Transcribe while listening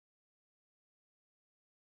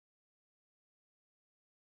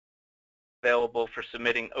available for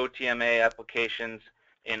submitting OTMA applications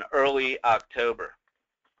in early October.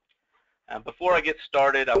 Before I get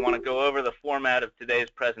started, I want to go over the format of today's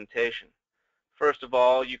presentation. First of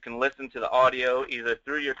all, you can listen to the audio either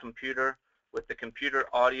through your computer with the computer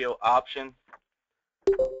audio option,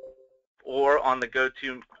 or on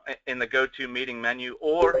the in the GoToMeeting menu,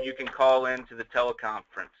 or you can call in to the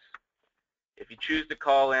teleconference. If you choose to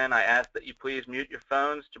call in, I ask that you please mute your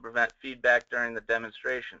phones to prevent feedback during the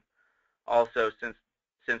demonstration. Also,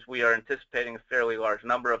 since we are anticipating a fairly large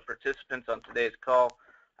number of participants on today's call,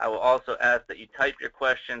 I will also ask that you type your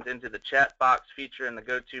questions into the chat box feature in the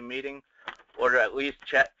GoToMeeting, or at least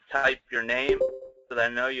type your name so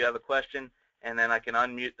that I know you have a question, and then I can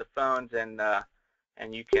unmute the phones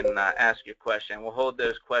and you can ask your question. We'll hold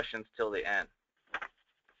those questions till the end.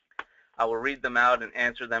 I will read them out and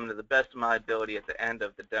answer them to the best of my ability at the end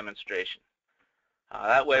of the demonstration.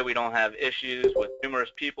 That way we don't have issues with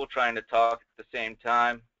numerous people trying to talk at the same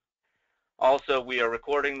time. Also, we are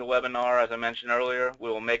recording the webinar, as I mentioned earlier. We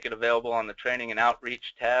will make it available on the Training and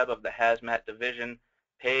Outreach tab of the Hazmat Division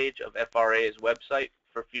page of FRA's website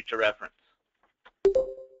for future reference.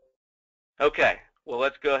 Okay, well,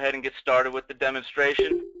 let's go ahead and get started with the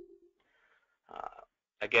demonstration.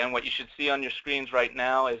 Again, what you should see on your screens right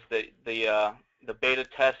now is the beta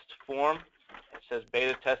test form. It says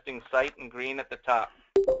beta testing site in green at the top.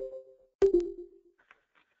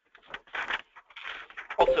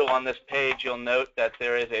 Also on this page, you'll note that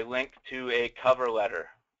there is a link to a cover letter.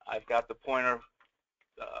 I've got the pointer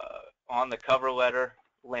on the cover letter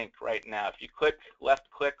link right now. If you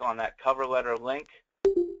left click on that cover letter link,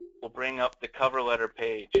 we'll bring up the cover letter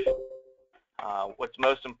page. What's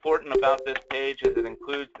most important about this page is it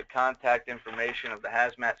includes the contact information of the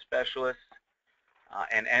hazmat specialists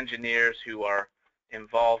and engineers who are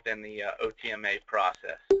involved in the OTMA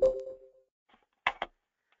process.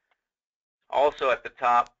 Also at the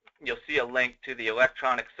top, you'll see a link to the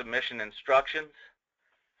electronic submission instructions.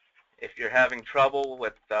 If you're having trouble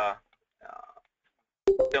with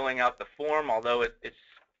filling out the form, although it's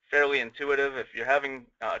fairly intuitive, if you're having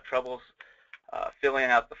troubles filling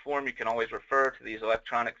out the form, you can always refer to these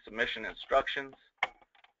electronic submission instructions,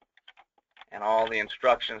 and all the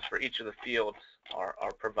instructions for each of the fields are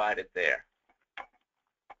provided there.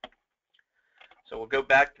 So we'll go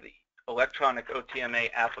back to the electronic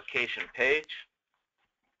OTMA application page,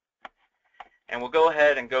 and we'll go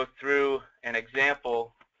ahead and go through an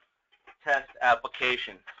example test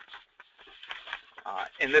application.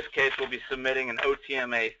 In this case, we'll be submitting an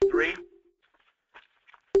OTMA 3.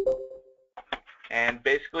 And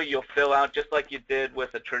basically, you'll fill out just like you did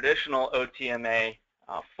with a traditional OTMA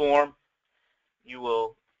form. You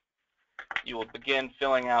will begin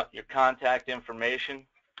filling out your contact information.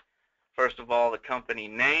 First of all, the company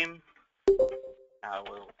name. I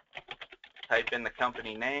will type in the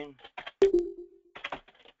company name.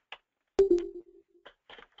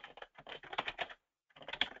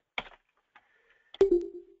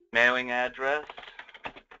 Mailing address.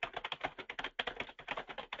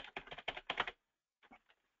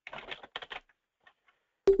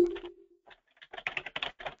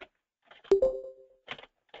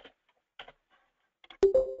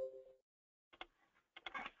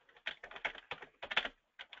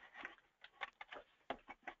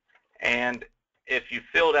 And if you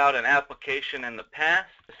filled out an application in the past,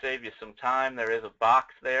 to save you some time, there is a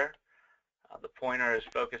box there. The pointer is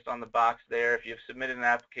focused on the box there. If you've submitted an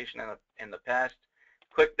application in the past,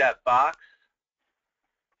 click that box.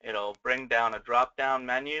 It'll bring down a drop-down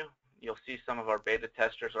menu. You'll see some of our beta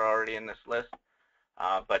testers are already in this list.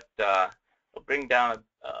 But it'll bring down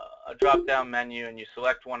a drop-down menu, and you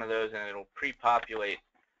select one of those, and it'll pre-populate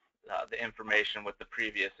the information with the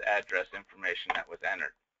previous address information that was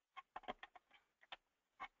entered.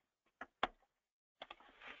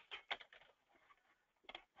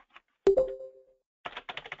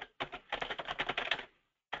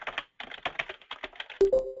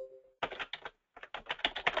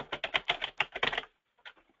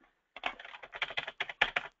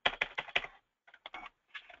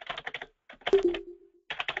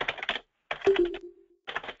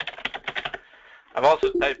 I've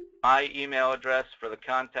also typed my email address for the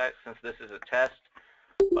contact since this is a test,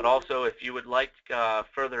 but also if you would like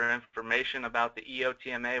further information about the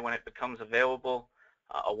eOTMA when it becomes available,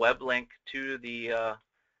 a web link to the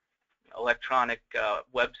electronic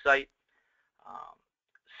website,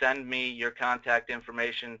 send me your contact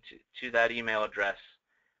information to that email address,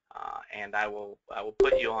 and I will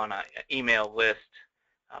put you on an email list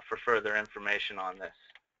for further information on this.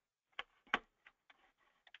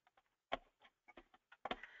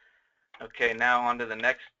 Okay, now on to the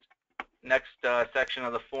next Next section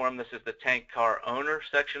of the form, this is the tank car owner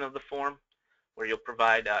section of the form, where you'll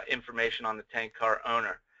provide information on the tank car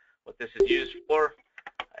owner. What this is used for,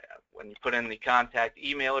 when you put in the contact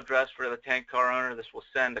email address for the tank car owner, this will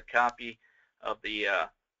send a copy of the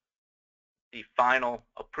final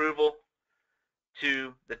approval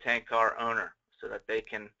to the tank car owner so that they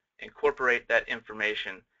can incorporate that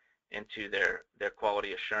information into their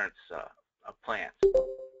quality assurance plans.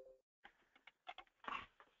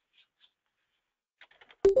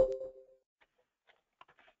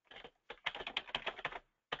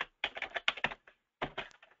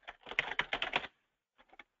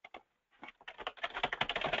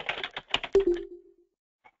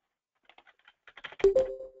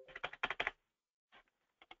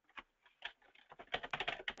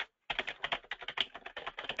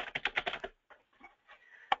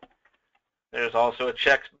 There's also a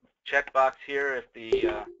checkbox here. If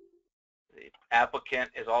the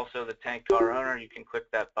applicant is also the tank car owner, you can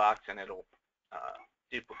click that box and it'll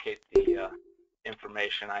duplicate the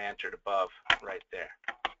information I entered above right there.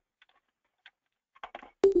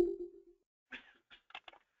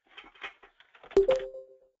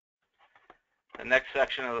 The next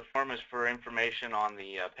section of the form is for information on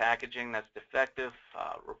the packaging that's defective,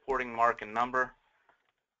 reporting mark and number.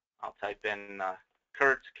 I'll type in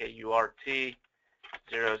Kurtz, K-U-R-T,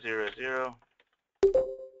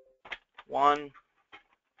 0001.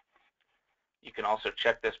 You can also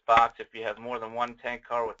check this box if you have more than one tank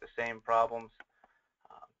car with the same problems,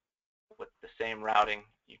 with the same routing.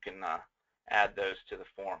 You can add those to the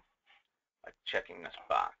form by checking this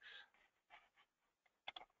box.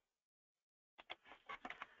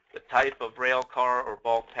 The type of rail car or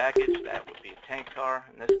bulk package, that would be a tank car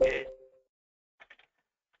in this case.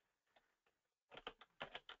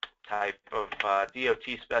 Type of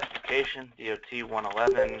DOT specification, DOT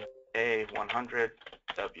 111A100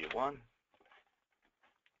 W1.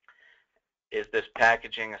 Is this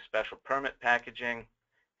packaging a special permit packaging?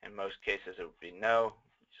 In most cases it would be no,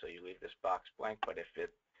 so you leave this box blank, but if it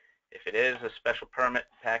is a special permit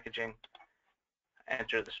packaging,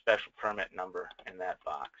 enter the special permit number in that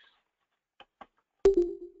box.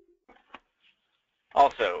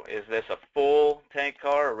 Also, is this a full tank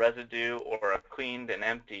car, a residue, or a cleaned and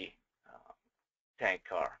empty tank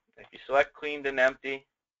car? If you select cleaned and empty,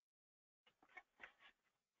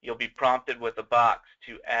 you'll be prompted with a box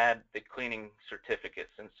to add the cleaning certificate,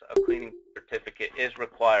 since a cleaning certificate is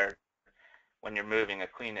required when you're moving a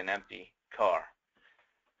clean and empty car.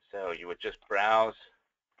 So you would just browse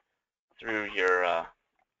through your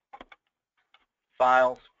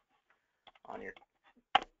files on your,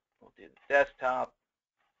 we'll do the desktop,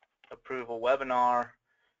 approval webinar.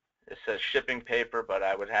 This says shipping paper, but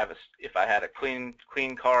I would have, if I had a clean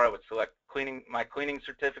car, I would select my cleaning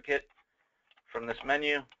certificate from this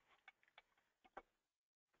menu.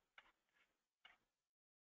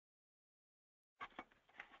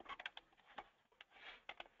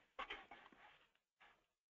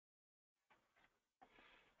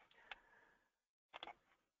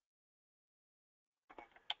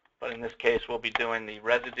 But in this case, we'll be doing the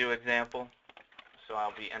residue example. So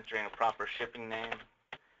I'll be entering a proper shipping name,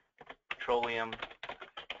 petroleum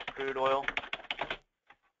crude oil,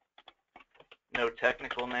 no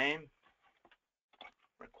technical name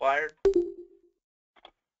required.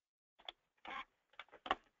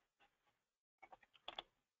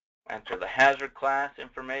 Enter the hazard class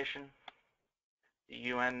information, the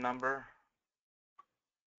UN number,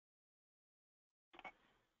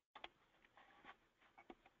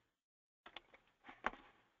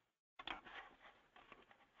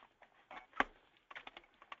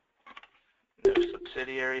 no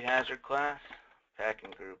subsidiary hazard class,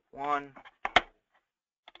 packing group 1.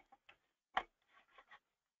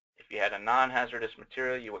 If you had a non-hazardous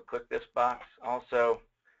material, you would click this box. Also,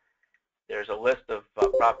 there's a list of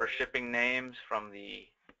proper shipping names from the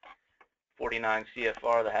 49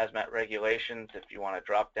 CFR, the hazmat regulations, if you want a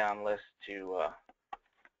drop-down list to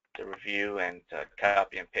review and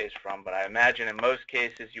copy and paste from. But I imagine in most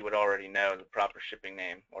cases you would already know the proper shipping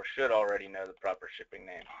name, or should already know the proper shipping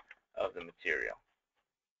name of the material.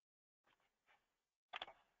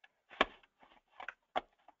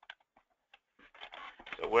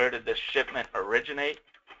 So where did this shipment originate?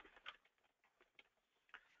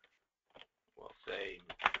 We'll say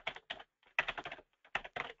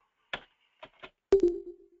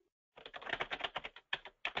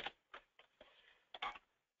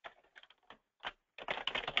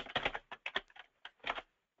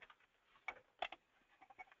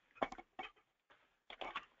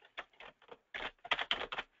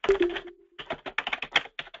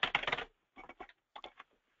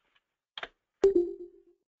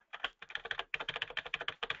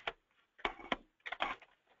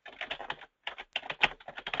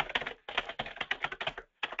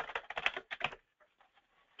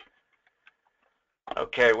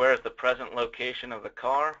Okay, where is the present location of the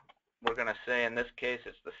car? We're going to say in this case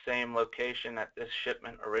it's the same location that this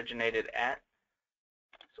shipment originated at.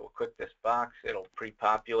 So we'll click this box. It'll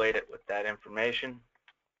pre-populate it with that information.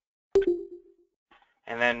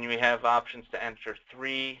 And then we have options to enter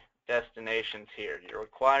 3 destinations here. You're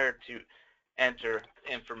required to enter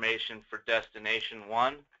information for destination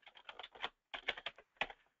 1.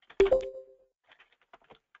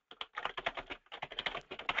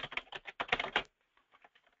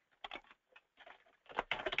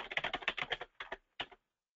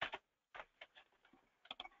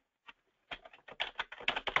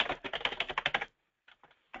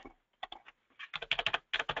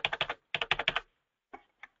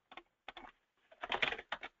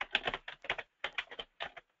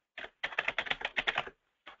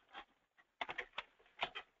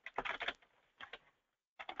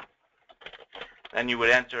 Then you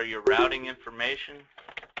would enter your routing information,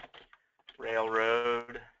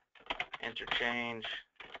 railroad, interchange,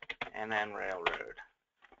 and then railroad,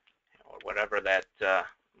 or whatever that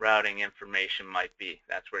routing information might be.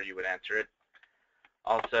 That's where you would enter it.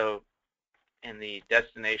 Also, in the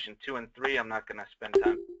destination 2 and 3, I'm not going to spend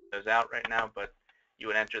time putting those out right now, but you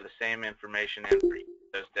would enter the same information in for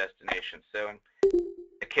those destinations. So in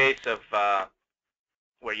the case of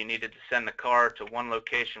where you needed to send the car to one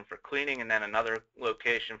location for cleaning and then another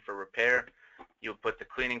location for repair, you would put the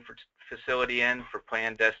cleaning facility in for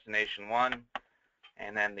planned destination 1,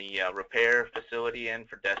 and then the repair facility in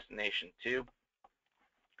for destination 2,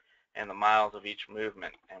 and the miles of each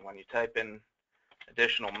movement. And when you type in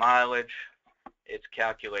additional mileage, it's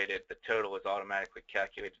calculated, the total is automatically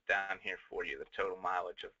calculated down here for you, the total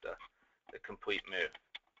mileage of the complete move.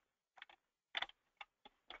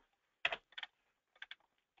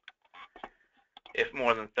 If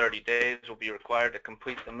more than 30 days will be required to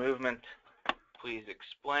complete the movement, please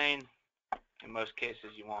explain. In most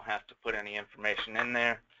cases, you won't have to put any information in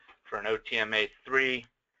there. For an OTMA 3,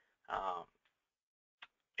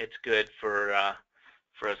 it's good for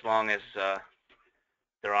as long as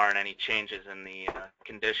there aren't any changes in the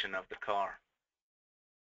condition of the car.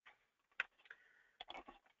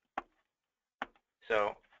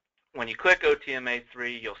 So when you click OTMA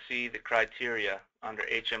 3, you'll see the criteria under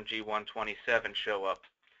HMG 127 show up.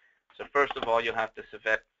 So first of all, you'll have to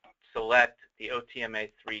select the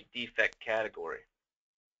OTMA 3 defect category.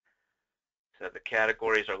 So the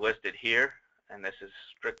categories are listed here, and this is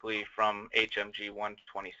strictly from HMG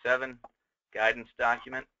 127 guidance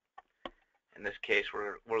document. In this case,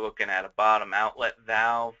 we're looking at a bottom outlet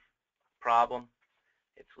valve problem.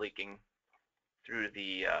 It's leaking through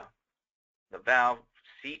the valve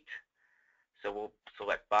seat, so we'll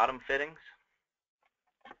select bottom fittings.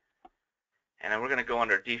 And then we're going to go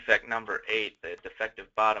under defect number 8, the defective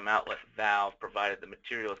bottom outlet valve, provided the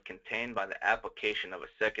material is contained by the application of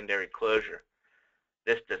a secondary closure.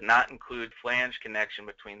 This does not include flange connection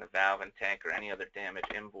between the valve and tank or any other damage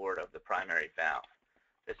inboard of the primary valve.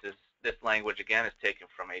 This language again is taken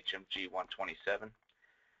from HMG 127.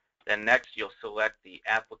 Then next you'll select the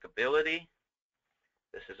applicability.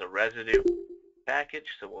 This is a residue package,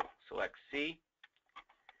 so we'll select C.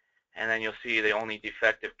 And then you'll see the only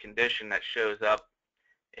defective condition that shows up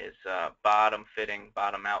is bottom fitting,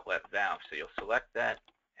 bottom outlet valve. So you'll select that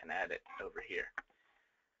and add it over here.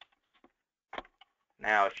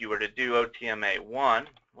 Now if you were to do OTMA 1,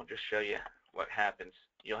 we'll just show you what happens.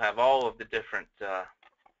 You'll have all of the different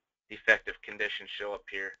defective conditions show up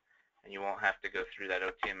here, and you won't have to go through that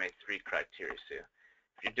OTMA 3 criteria. So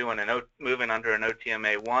if you're doing moving under an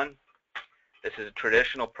OTMA 1, this is a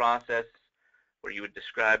traditional process where you would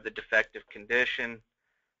describe the defective condition,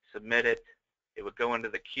 submit it, it would go into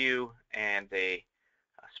the queue, and a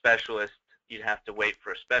specialist, you'd have to wait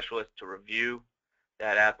for a specialist to review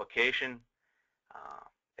that application.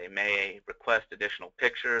 They may request additional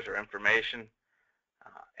pictures or information,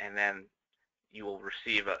 and then you will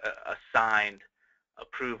receive a signed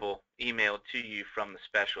approval emailed to you from the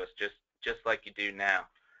specialist, just like you do now.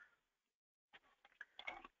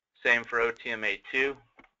 Same for OTMA 2.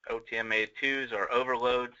 OTMA 2s are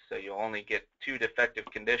overloads, so you'll only get 2 defective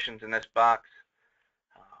conditions in this box.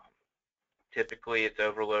 Typically, it's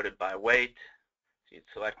overloaded by weight. So you'd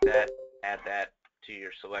select that, add that to your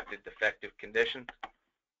selected defective conditions.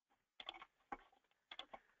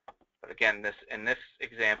 But again, in this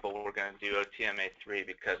example, we're going to do OTMA 3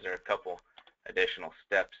 because there are a couple additional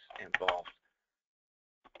steps involved.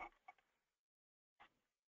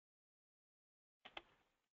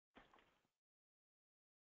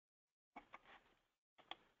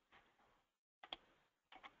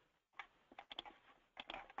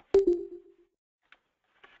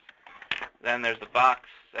 Then there's the box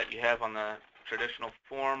that you have on the traditional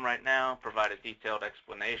form right now, provide a detailed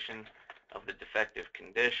explanation of the defective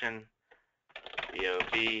condition,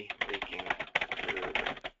 VOV, leaking fluid.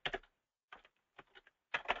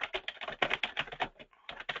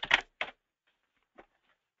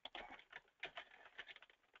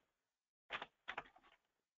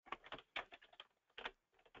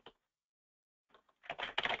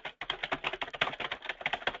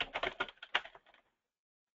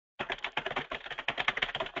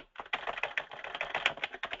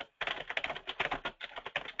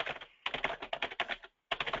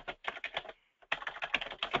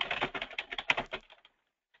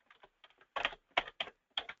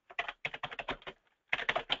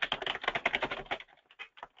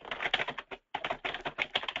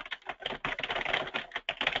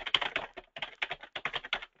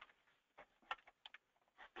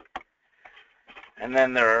 And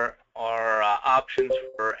then there are options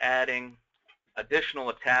for adding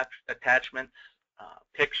additional attachments,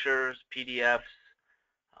 pictures, PDFs,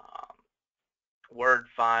 Word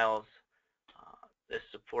files. This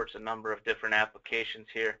supports a number of different applications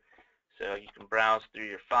here. So you can browse through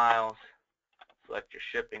your files, select your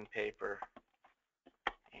shipping paper,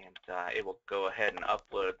 and it will go ahead and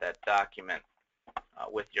upload that document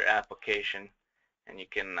with your application. And you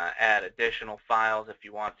can add additional files if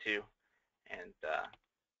you want to. And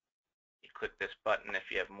you click this button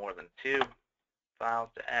if you have more than 2 files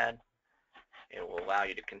to add. It will allow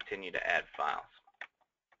you to continue to add files.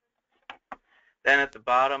 Then at the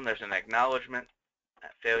bottom there's an acknowledgement.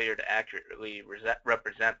 Failure to accurately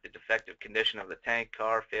represent the defective condition of the tank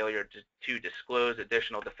car, failure to disclose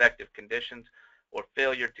additional defective conditions, or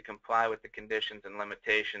failure to comply with the conditions and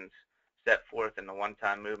limitations set forth in the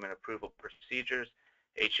one-time movement approval procedures.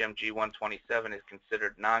 HMG 127 is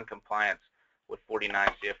considered non-compliance with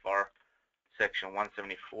 49 CFR section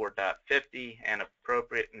 174.50, and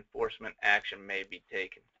appropriate enforcement action may be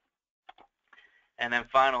taken. And then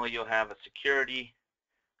finally you'll have a security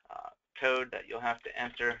code that you'll have to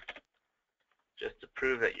enter just to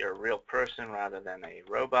prove that you're a real person rather than a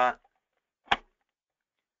robot.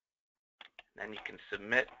 Then you can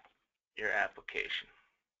submit your application.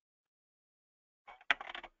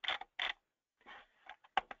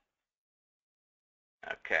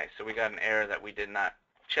 Okay, so we got an error that we did not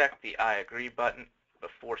check the I agree button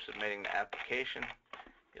before submitting the application.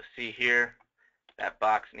 You'll see here that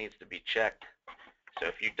box needs to be checked. So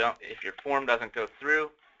if your form doesn't go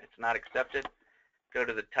through, it's not accepted, go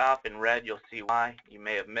to the top in red, you'll see why. You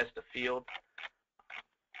may have missed a field.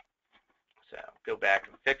 So go back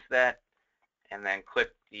and fix that, and then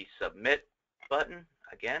click the submit button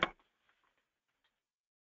again.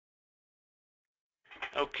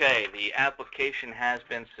 Okay, the application has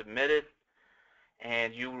been submitted,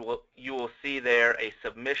 and you will see there a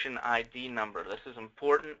submission ID number. This is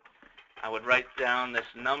important. I would write down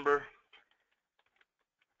this number,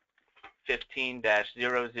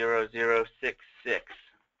 15-00066.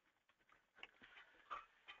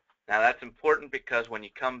 Now that's important because when you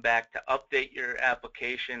come back to update your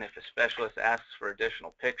application, if a specialist asks for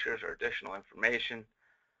additional pictures or additional information,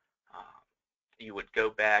 you would go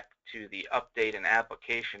back to the update and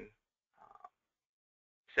application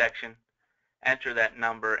section, enter that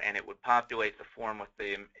number, and it would populate the form with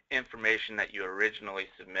the information that you originally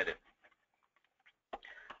submitted.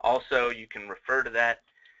 Also, you can refer to that.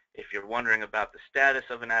 If you're wondering about the status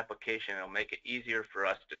of an application, it'll make it easier for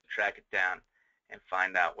us to track it down and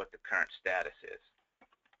find out what the current status is.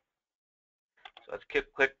 So let's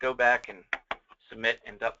click go back and submit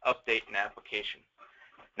and update an application.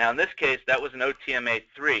 Now in this case, that was an OTMA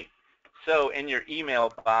 3. So in your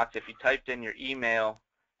email box, if you typed in your email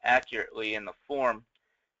accurately in the form,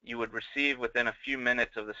 you would receive within a few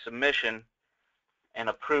minutes of the submission an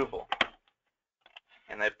approval.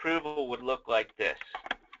 And the approval would look like this.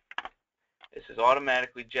 This is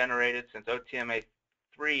automatically generated since OTMA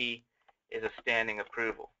 3 is a standing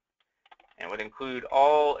approval, and would include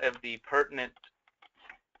all of the pertinent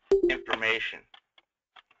information,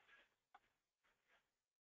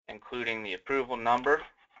 including the approval number.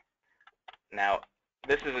 Now,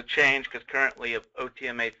 this is a change because currently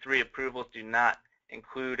OTMA 3 approvals do not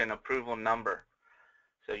include an approval number.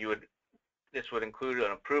 So this would include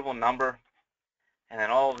an approval number, and then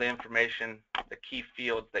all of the information, the key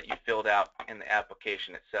fields that you filled out in the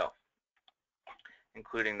application itself,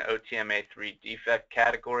 including the OTMA 3 defect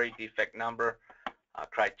category, defect number,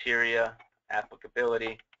 criteria,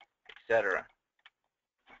 applicability, etc.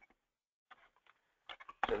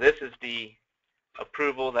 So this is the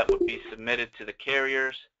approval that would be submitted to the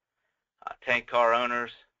carriers, tank car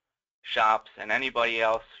owners, shops, and anybody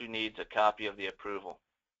else who needs a copy of the approval.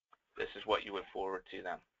 This is what you would forward to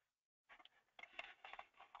them.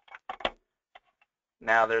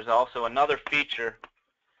 Now, there's also another feature.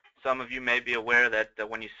 Some of you may be aware that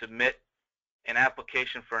when you submit an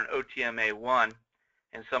application for an OTMA 1,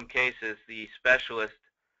 in some cases the specialist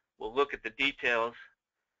will look at the details,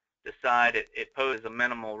 decide it poses a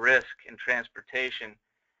minimal risk in transportation,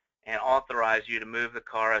 and authorize you to move the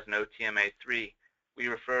car as an OTMA 3. We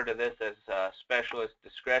refer to this as specialist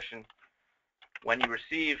discretion. When you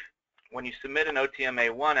submit an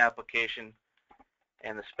OTMA 1 application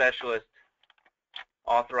and the specialist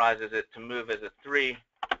authorizes it to move as a 3,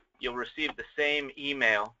 you'll receive the same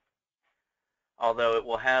email, although it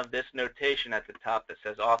will have this notation at the top that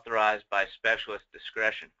says authorized by specialist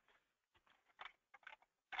discretion.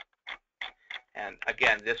 And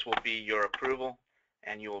again, this will be your approval,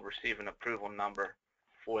 and you will receive an approval number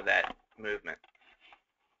for that movement.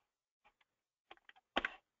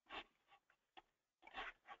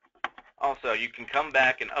 Also, you can come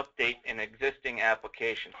back and update an existing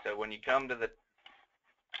application. So when you come to the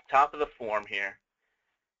top of the form here,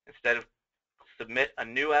 instead of submit a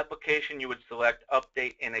new application, you would select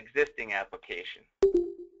update an existing application.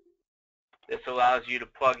 This allows you to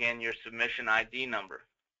plug in your submission ID number.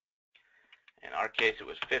 In our case, it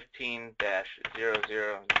was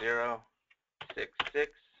 15-00066.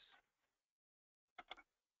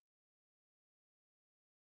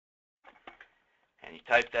 And you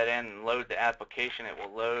type that in and load the application. It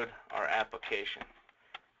will load our application.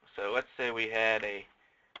 So let's say we had a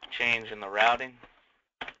change in the routing.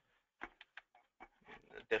 A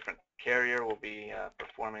different carrier will be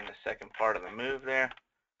performing the second part of the move there.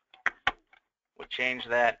 We'll change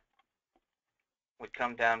that. We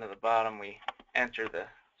come down to the bottom. We enter the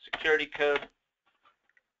security code.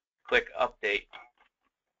 Click Update.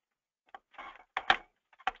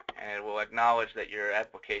 And it will acknowledge that your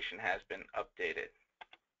application has been updated.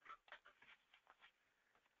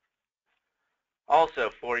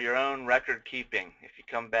 Also, for your own record keeping, if you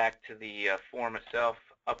come back to the form itself,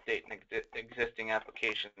 update an existing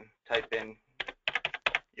application, type in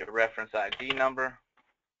your reference ID number,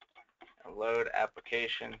 and load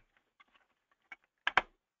application.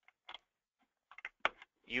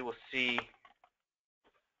 You will see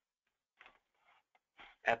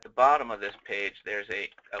at the bottom of this page there's a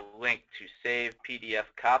link to save PDF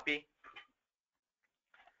copy.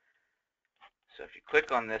 So if you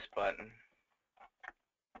click on this button,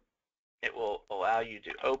 it will allow you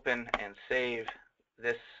to open and save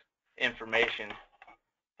this information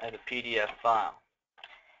as a PDF file.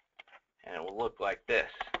 And it will look like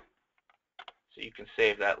this. So you can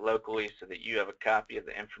save that locally so that you have a copy of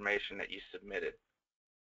the information that you submitted.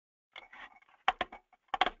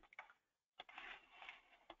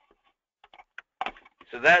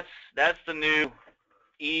 So that's the new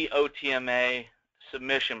eOTMA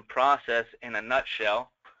submission process in a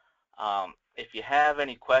nutshell. If you have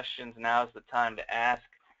any questions, now's the time to ask.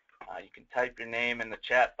 You can type your name in the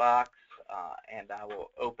chat box, and I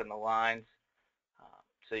will open the lines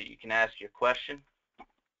so you can ask your question.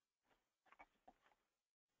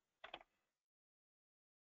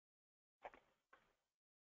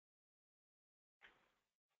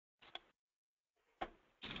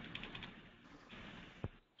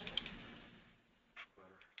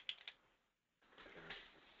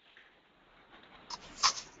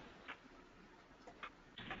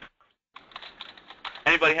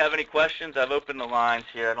 Anybody have any questions? I've opened the lines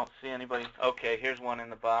here. I don't see anybody. Okay, here's one in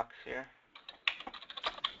the box here.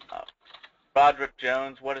 Roderick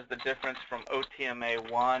Jones, what is the difference from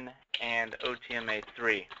OTMA 1 and OTMA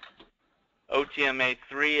 3? OTMA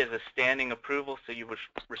 3 is a standing approval, so you will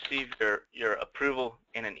receive your approval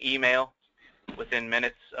in an email within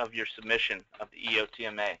minutes of your submission of the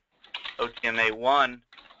eOTMA. OTMA 1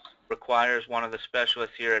 requires one of the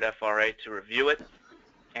specialists here at FRA to review it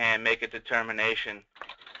and make a determination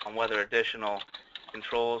on whether additional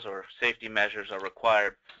controls or safety measures are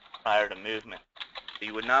required prior to movement. So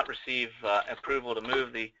you would not receive approval to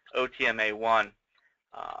move the OTMA 1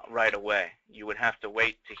 right away. You would have to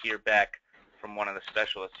wait to hear back from one of the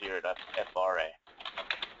specialists here at FRA.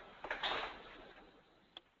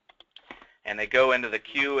 And they go into the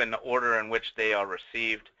queue in the order in which they are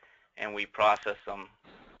received, and we process them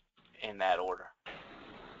in that order.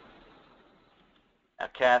 Now,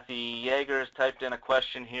 Kathy Yeager has typed in a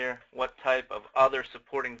question here. What type of other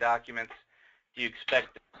supporting documents do you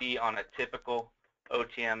expect to see on a typical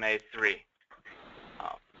OTMA 3?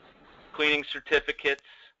 Cleaning certificates,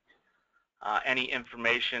 any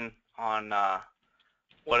information on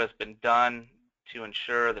what has been done to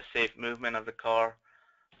ensure the safe movement of the car.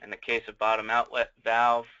 In the case of bottom outlet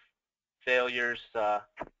valve failures,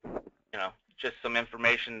 just some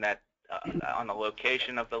information that on the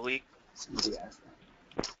location of the leak.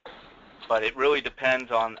 but it really depends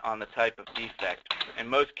on the type of defect. In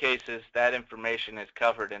most cases, that information is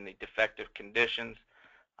covered in the defective conditions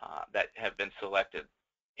that have been selected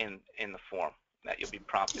in the form that you'll be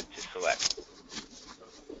prompted to select.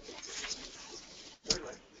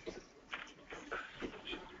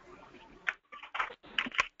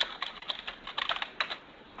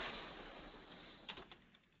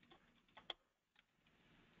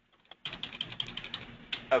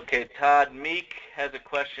 Okay, Todd Meek has a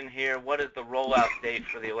question here. What is the rollout date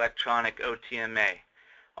for the electronic OTMA?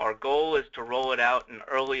 Our goal is to roll it out in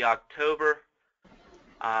early October.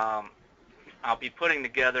 I'll be putting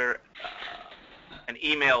together an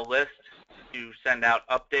email list to send out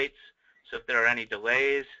updates. So if there are any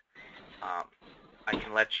delays, I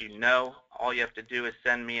can let you know. All you have to do is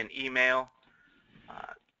send me an email.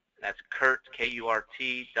 That's Kurt,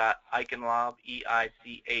 K-U-R-T, .eichenlaub, E-I-C-H-E-N-L-A-U-B,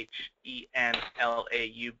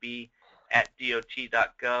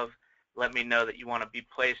 @dot.gov. Let me know that you want to be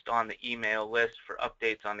placed on the email list for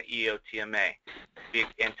updates on the eOTMA. We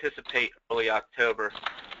anticipate early October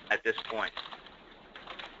at this point.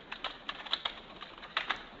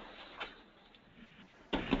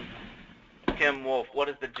 Kim Wolf, what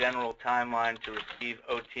is the general timeline to receive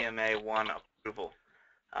OTMA 1 approval?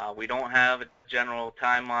 We don't have a general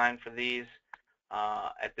timeline for these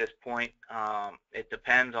at this point. It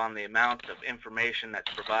depends on the amount of information that's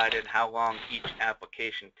provided, how long each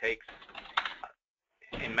application takes.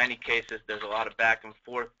 In many cases, there's a lot of back and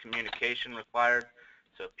forth communication required.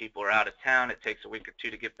 So if people are out of town, it takes a week or two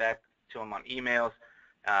to get back to them on emails.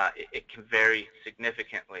 It can vary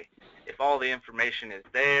significantly. If all the information is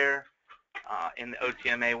there in the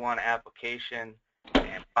OTMA 1 application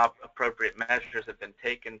and appropriate measures have been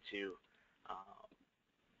taken to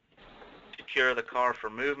secure the car for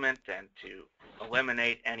movement and to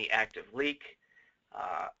eliminate any active leak,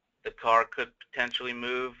 the car could potentially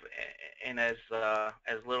move in as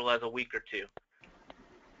little as a week or two.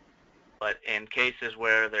 But in cases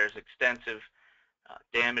where there's extensive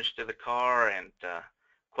damage to the car and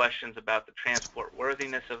questions about the transport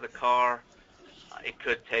worthiness of the car, it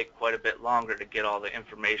could take quite a bit longer to get all the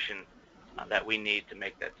information that we need to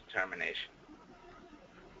make that determination.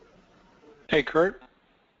 Hey, Kurt?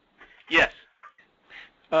 Yes.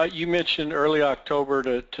 You mentioned early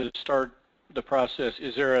October to start the process.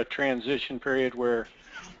 Is there a transition period where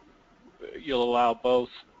you'll allow both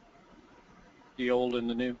the old and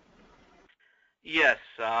the new? Yes,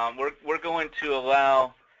 we're going to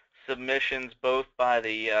allow submissions both by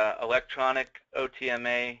the electronic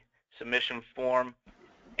OTMA submission form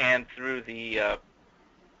and through the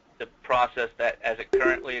process that as it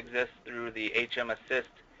currently exists through the HM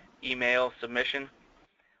Assist email submission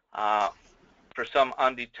for some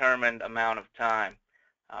undetermined amount of time.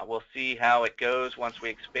 We'll see how it goes once we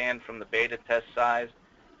expand from the beta test size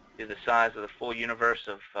to the size of the full universe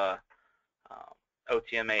of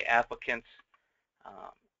OTMA applicants.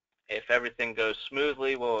 If everything goes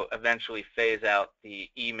smoothly, we'll eventually phase out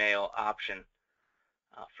the email option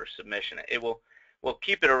for submission. We'll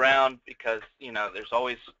keep it around because there's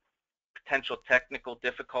always potential technical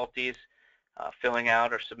difficulties filling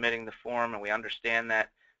out or submitting the form, and we understand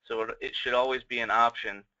that. So it should always be an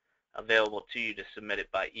option available to you to submit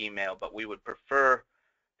it by email. But we would prefer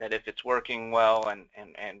that if it's working well and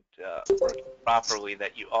working properly,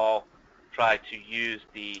 that you all try to use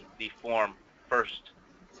the form first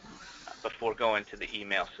before going to the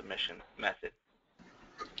email submission method.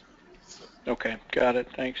 Okay, got it.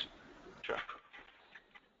 Thanks. Sure.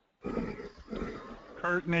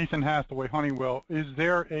 Kurt, Nathan Hathaway, Honeywell. Is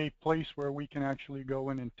there a place where we can actually go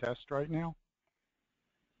in and test right now?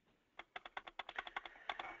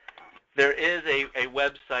 There is a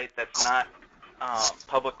website that's not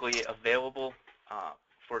publicly available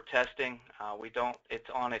for testing. It's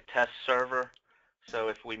on a test server, so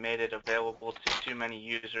if we made it available to too many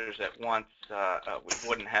users at once, we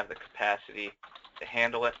wouldn't have the capacity to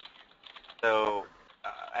handle it. So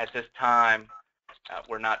at this time,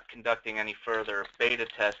 we're not conducting any further beta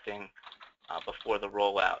testing before the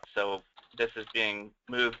rollout. So this is being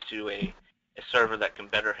moved to a server that can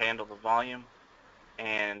better handle the volume,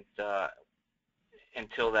 and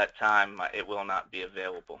until that time, it will not be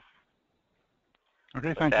available. Okay,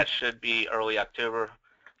 but thank you. That should be early October.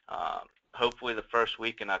 Hopefully the first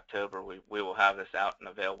week in October, we will have this out and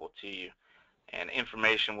available to you. And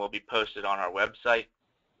information will be posted on our website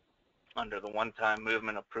under the One-Time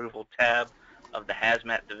Movement Approval tab of the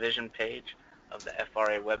Hazmat Division page of the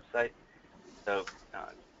FRA website. So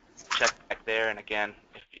check back there, and again,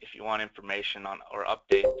 if you want information on or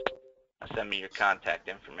updates, send me your contact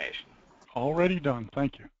information. Already done.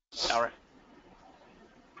 Thank you. All right.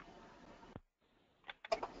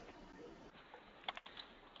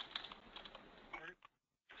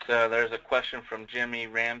 So there's a question from Jimmy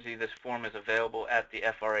Ramsey. This form is available at the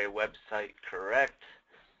FRA website, correct?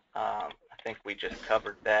 I think we just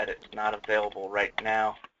covered that. It's not available right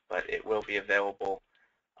now, but it will be available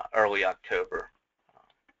early October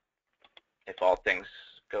if all things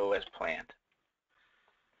go as planned.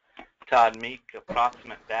 Todd Meek,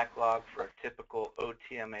 approximate backlog for a typical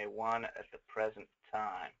OTMA 1 at the present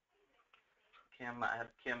time. Kim, I have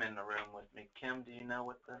Kim in the room with me. Kim, do you know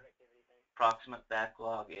what the approximate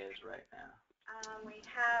backlog is right now? We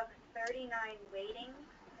have 39 waiting,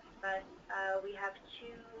 but we have 2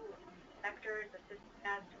 sectors assisting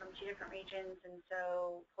us from 2 different regions, and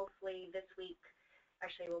so hopefully this week,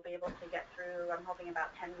 actually, we'll be able to get through, I'm hoping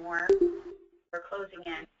about 10 more. We're closing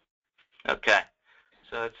in. Okay.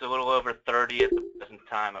 So it's a little over 30 at the present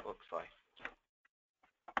time, it looks like.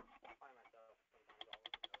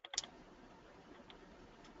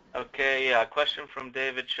 Okay, question from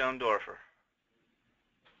David Schoendorfer.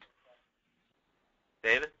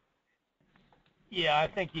 David? Yeah, I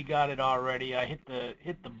think you got it already. I hit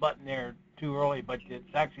the button there too early, but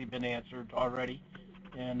it's actually been answered already,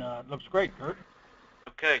 and it looks great, Kurt.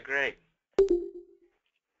 Okay, great.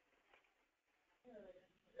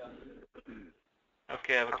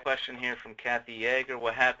 Okay, I have a question here from Kathy Yeager.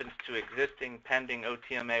 What happens to existing pending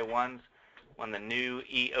OTMA 1s when the new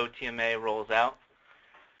eOTMA rolls out?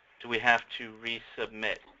 Do we have to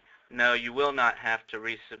resubmit? No, you will not have to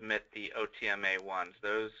resubmit the OTMA 1s.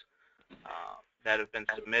 Those that have been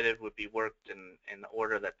submitted would be worked in the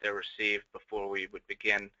order that they're received before we would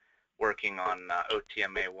begin working on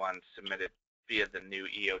OTMA 1s submitted via the new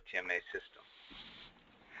eOTMA system.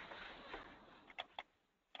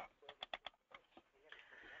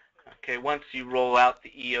 Okay, once you roll out the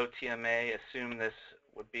eOTMA, assume this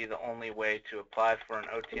would be the only way to apply for an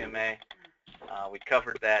OTMA. We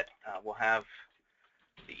covered that. We'll have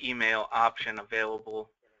the email option available,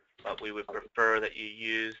 but we would prefer that you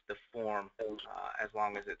use the form as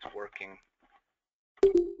long as it's working.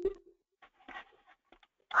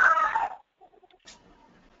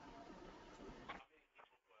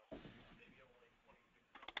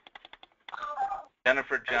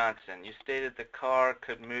 Jennifer Johnson, you stated the car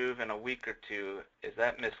could move in a week or 2. Is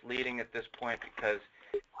that misleading at this point? Because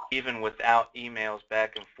even without emails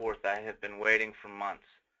back and forth, I have been waiting for months.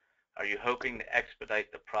 Are you hoping to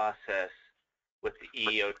expedite the process with the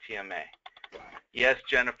eOTMA? Yes,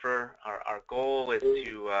 Jennifer, our goal is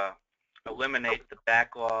to eliminate the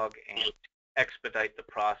backlog and expedite the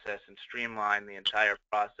process and streamline the entire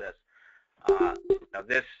process. Now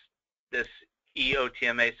this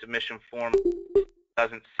eOTMA submission form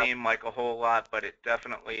doesn't seem like a whole lot, but it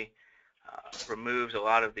definitely removes a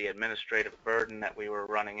lot of the administrative burden that we were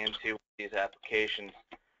running into with these applications.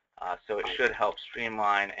 So it should help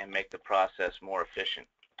streamline and make the process more efficient.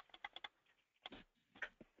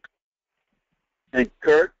 And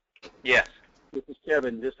Kurt? Yes. This is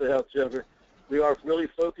Kevin, just to help Jennifer. We are really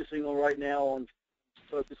focusing on right now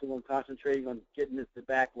concentrating on getting the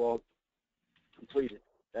backlog completed.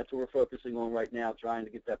 That's what we're focusing on right now, trying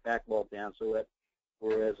to get that backlog down so that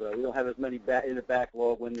whereas we don't have as many in the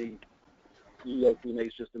backlog when the eOTMA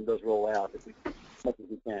system does roll out as much as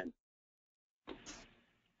we can.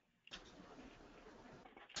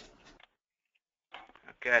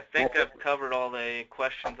 Okay, I think I've covered all the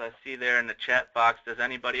questions I see there in the chat box. Does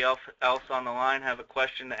anybody else on the line have a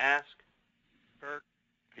question to ask? Kurt,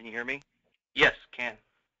 can you hear me? Yes, can.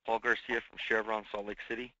 Paul Garcia from Chevron, Salt Lake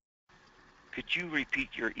City. Could you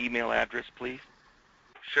repeat your email address, please?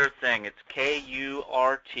 Sure thing. It's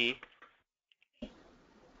KURT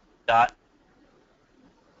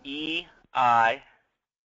EICHENLAUB,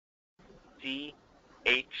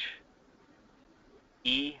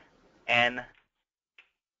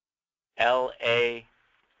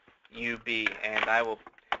 and I will,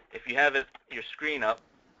 if you have your screen up,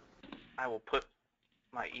 I will put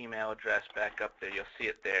my email address back up there. You'll see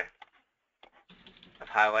it there. I've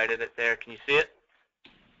highlighted it there. Can you see it?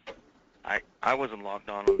 I wasn't logged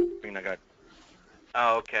on the screen. I got.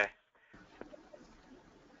 Oh, okay.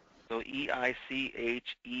 So EICHENLAUB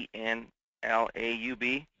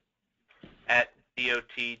at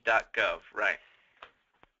DOT.gov, right.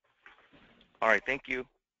 All right, thank you.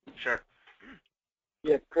 Sure.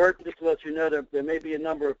 Yeah, Kurt, just to let you know, there may be a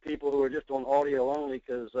number of people who are just on audio only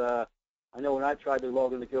because I know when I tried to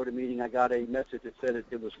log in to go to meeting, I got a message that said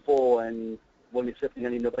it was full and wasn't accepting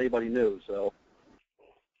anybody new. So.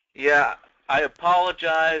 Yeah, I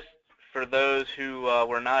apologize for those who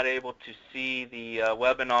were not able to see the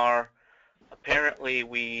webinar. Apparently,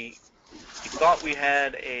 we thought we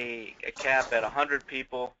had a cap at 100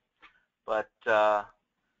 people, but the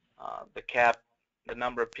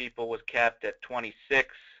number of people was capped at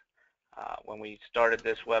 26. when we started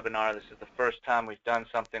this webinar. This is the first time we've done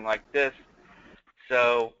something like this,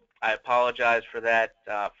 so I apologize for that.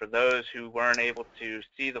 For those who weren't able to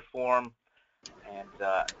see the form and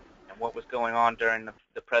what was going on during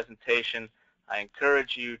the presentation, I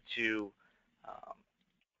encourage you to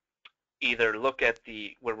either look at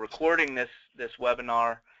we're recording this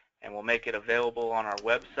webinar, and we'll make it available on our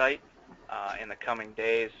website in the coming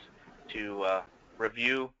days to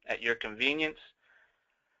review at your convenience.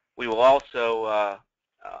 We will also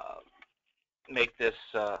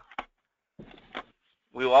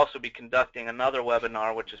we will also be conducting another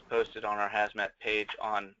webinar, which is posted on our Hazmat page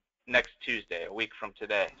on next Tuesday, a week from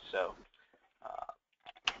today. So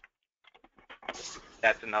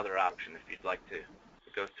that's another option if you'd like to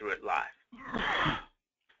go through it live.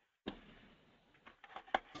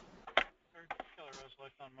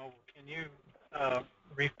 On mobile. Can you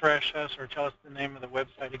refresh us or tell us the name of the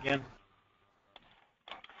website again?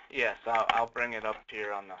 Yes, I'll bring it up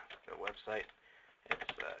here on the website. It's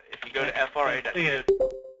if you go to fra.gov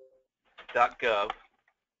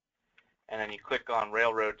and then you click on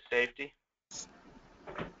Railroad Safety,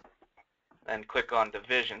 then click on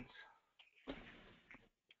Divisions,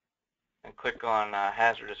 and click on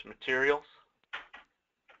Hazardous Materials.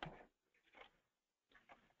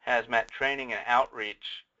 Hazmat Training and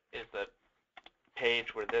Outreach is the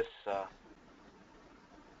page where this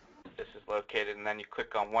is located, and then you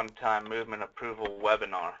click on One-Time Movement Approval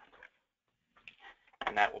Webinar,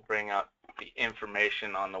 and that will bring up the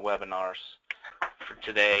information on the webinars for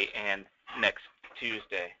today and next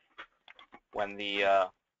Tuesday. When the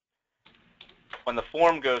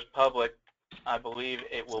form goes public, I believe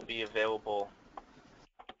it will be available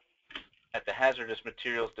at the Hazardous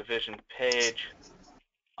Materials Division page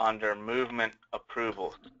under Movement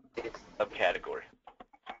Approvals subcategory.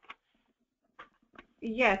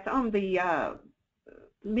 Yes, on the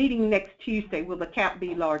meeting next Tuesday, will the cap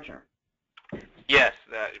be larger? Yes,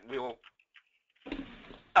 we will.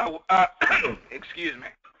 Excuse me.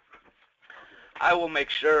 I will make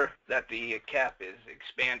sure that the cap is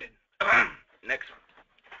expanded next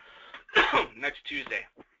Tuesday.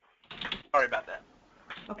 Sorry about that.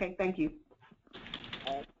 Okay, thank you.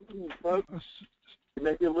 Folks, to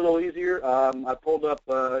make it a little easier, I pulled up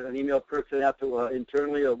an email Kurt sent out to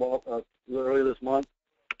internally earlier this month.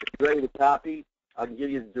 If you're ready to copy, I can give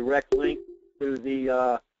you the direct link to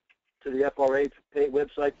the FRA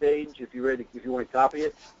website page if you're ready. If you want to copy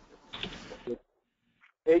it,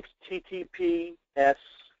 it's https://www.fra.dot.gov/,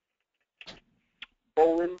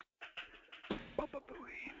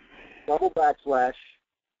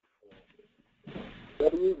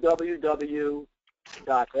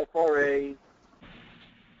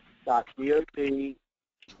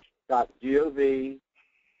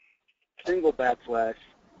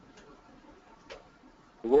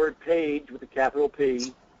 the word page with a capital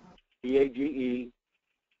P, P-A-G-E,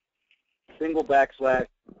 /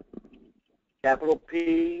 capital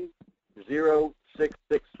P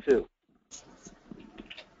 0662.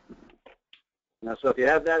 Now, so if you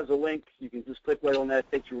have that as a link, you can just click right on that.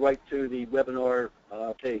 It takes you right to the webinar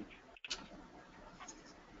page.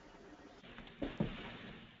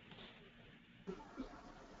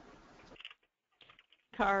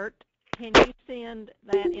 Kurt, can you send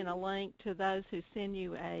that in a link to those who send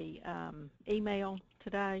you a email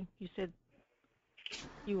today? You said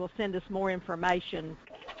you will send us more information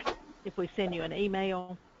if we send you an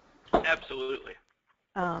email. Absolutely.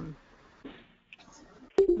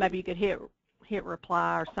 Maybe you could hit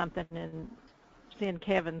reply or something and send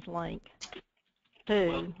Kevin's link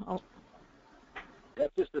too. Well,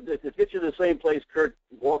 that's just to get you to the same place Kurt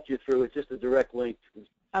walked you through. It's just a direct link.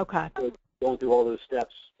 Okay. Going through all those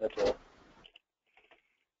steps. That's all.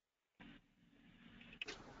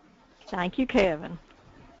 Thank you, Kevin.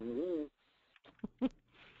 Mm-hmm.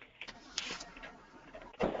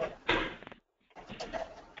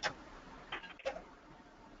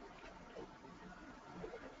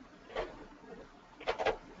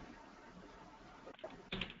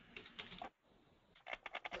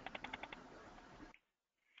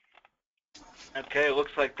 Okay, it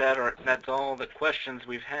looks like that's all the questions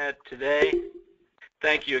we've had today.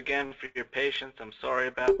 Thank you again for your patience. I'm sorry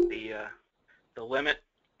about the limit,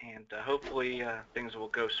 and hopefully things will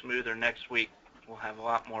go smoother next week. We'll have a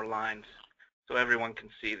lot more lines so everyone can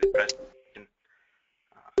see the presentation.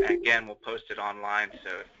 And again, we'll post it online, so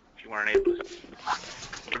if you weren't able to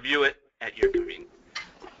review it at your convenience.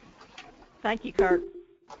 Thank you, Kurt.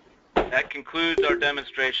 That concludes our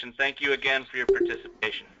demonstration. Thank you again for your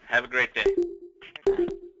participation. Have a great day.